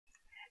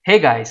Hey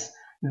guys,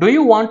 do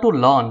you want to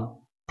learn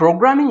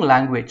programming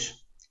language,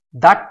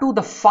 that too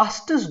the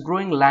fastest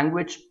growing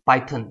language,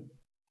 Python?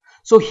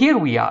 So here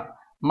we are.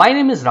 My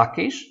name is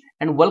Rakesh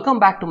and welcome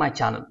back to my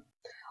channel.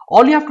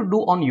 All you have to do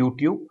on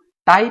YouTube,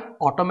 type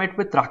automate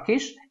with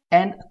Rakesh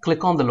and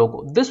click on the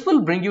logo. This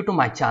will bring you to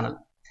my channel.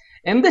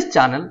 In this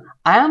channel,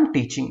 I am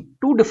teaching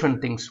two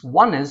different things.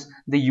 One is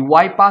the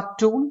UiPath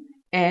tool,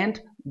 and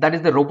that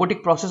is the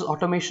robotic process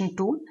automation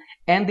tool,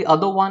 and the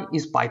other one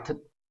is Python.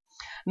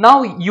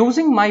 Now,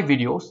 using my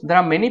videos, there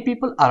are many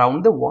people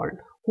around the world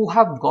who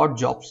have got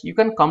jobs. You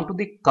can come to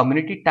the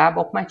community tab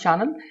of my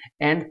channel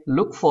and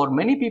look for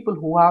many people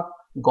who have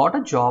got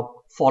a job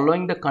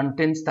following the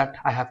contents that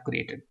I have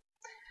created.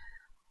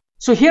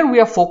 So here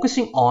we are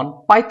focusing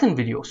on Python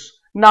videos.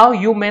 Now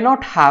you may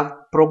not have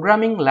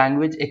programming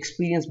language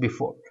experience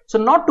before. So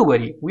not to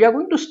worry, we are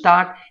going to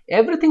start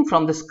everything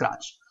from the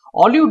scratch.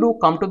 All you do,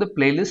 come to the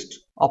playlist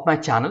of my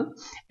channel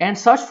and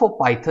search for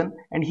Python,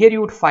 and here you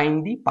would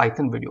find the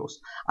Python videos.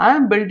 I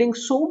am building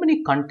so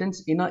many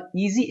contents in a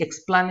easy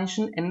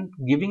explanation and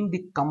giving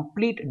the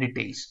complete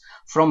details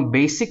from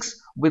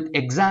basics with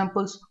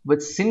examples,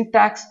 with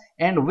syntax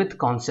and with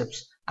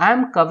concepts. I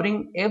am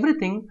covering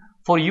everything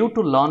for you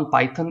to learn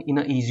Python in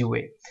an easy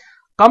way.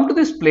 Come to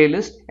this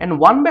playlist and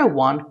one by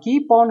one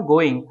keep on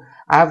going.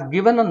 I have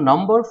given a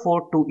number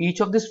to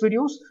each of these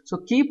videos, so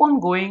keep on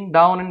going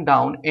down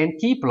and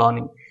keep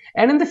learning.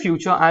 And in the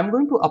future I am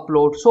going to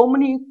upload so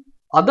many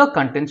other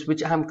contents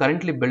which I am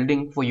currently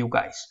building for you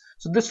guys.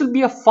 So this will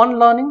be a fun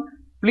learning.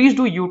 Please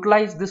do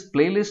utilize this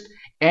playlist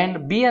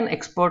and be an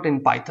expert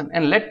in Python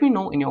and let me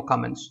know in your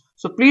comments.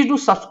 So please do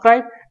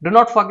subscribe. Do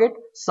not forget,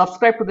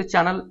 subscribe to the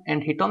channel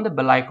and hit on the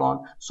bell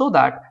icon so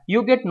that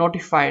you get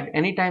notified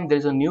anytime there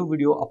is a new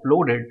video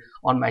uploaded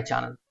on my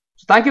channel.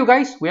 So thank you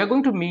guys. We are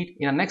going to meet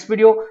in the next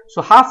video.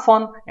 So have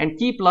fun and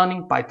keep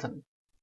learning Python.